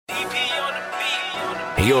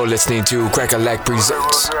You're listening to Crack-A-Lack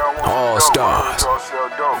Presents All Stars.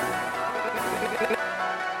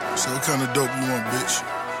 So what kind of dope you want, bitch?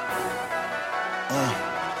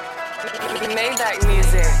 Maybach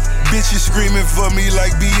music. Bitches screaming for me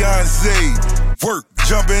like Beyonce. Work,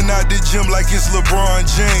 jumping out the gym like it's LeBron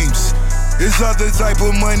James. This other type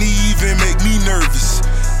of money even make me nervous.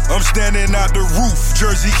 I'm standing out the roof,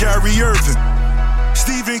 Jersey Kyrie Irving.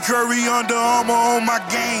 Stephen Curry, Under Armour on my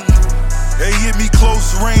gang. They hit me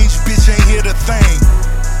close range, bitch ain't hit a thing.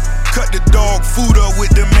 Cut the dog food up with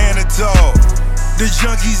the mannitol. The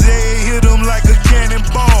junkies, they hit them like a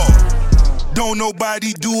cannonball. Don't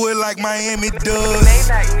nobody do it like Miami does.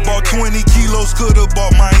 Bought 20 kilos, could've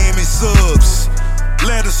bought Miami subs.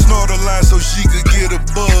 Let her snort a line so she could get a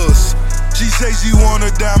buzz. She say she want a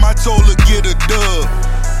dime, I told her get a dub.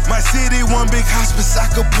 My city, one big hospice, I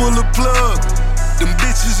could pull a plug. Them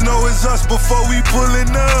bitches know it's us before we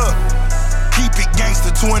pullin' up. Keep it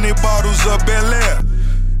gangsta, 20 bottles of Bel Air.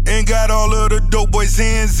 And got all of the dope boys'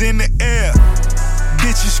 hands in the air.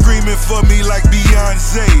 Bitches screaming for me like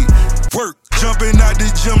Beyonce. Work, jumping out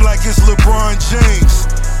the gym like it's LeBron James.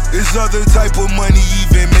 This other type of money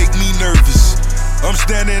even make me nervous. I'm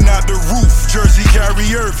standing out the roof, Jersey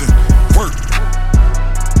Kyrie Irving. Work.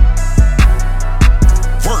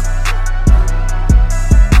 Work.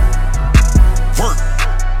 Work.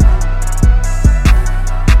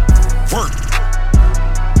 Work.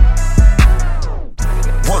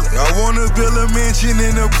 Work. I wanna build a mansion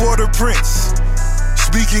in a Port-au-Prince.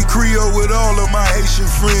 Speaking Creole with all of my Haitian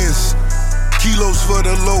friends. Kilos for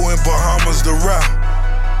the low and Bahamas the route.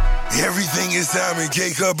 Everything is diamond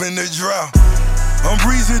cake up in the drought. I'm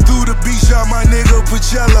breezing through the beach out my nigga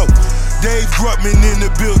Pacello. Dave Grutman in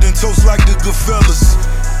the building, toast like the Goodfellas.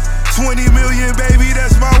 20 million, baby,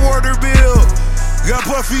 that's my water bill. Got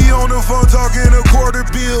Puffy on the phone talking a quarter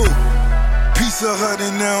bill. Pizza Hut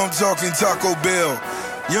and now I'm talking Taco Bell.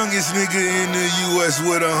 Youngest nigga in the US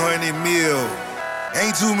with 100 mil.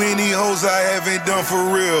 Ain't too many hoes I haven't done for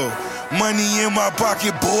real. Money in my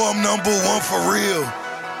pocket, boy, I'm number one for real.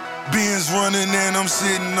 Benz running and I'm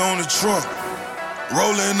sitting on the trunk.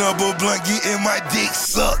 Rolling up a blunt, getting my dick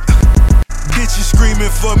sucked. Bitches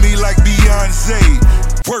screaming for me like Beyonce.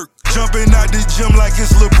 Work, jumping out the gym like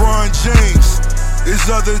it's LeBron James. This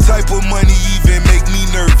other type of money even make me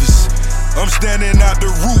nervous. I'm standing out the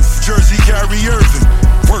roof, Jersey Kyrie Irving.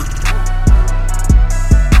 Work.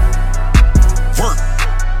 Work.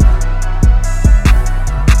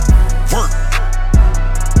 Work.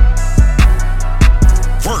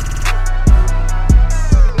 Work.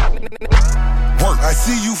 Work. I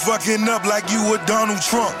see you fucking up like you were Donald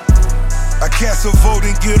Trump. I cast a vote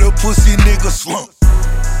and get a pussy nigga slump.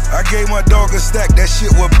 I gave my dog a stack, that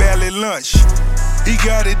shit was barely lunch. He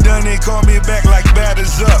got it done and called me back like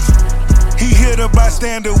batters up. He hit a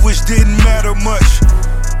bystander, which didn't matter much.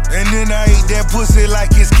 And then I ate that pussy like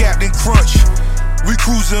it's Captain Crunch. We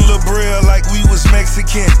cruising La Brea like we was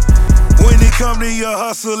Mexican. When it come to your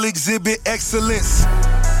hustle, exhibit excellence.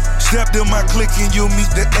 Step to my clique and you'll meet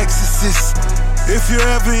the exorcist. If you're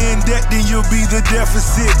ever in debt, then you'll be the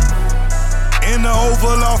deficit. In the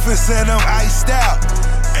Oval Office and I'm iced out.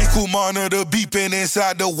 Ankle monitor beeping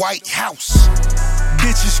inside the White House.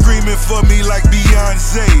 Bitches screaming for me like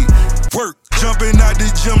Beyonce. Work, jumping out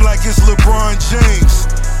the gym like it's LeBron James.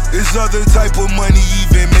 This other type of money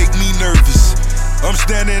even make me nervous. I'm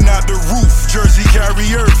standing out the roof, Jersey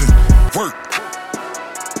Kyrie Irving. Work.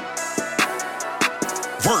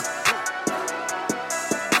 Work.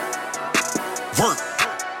 Work.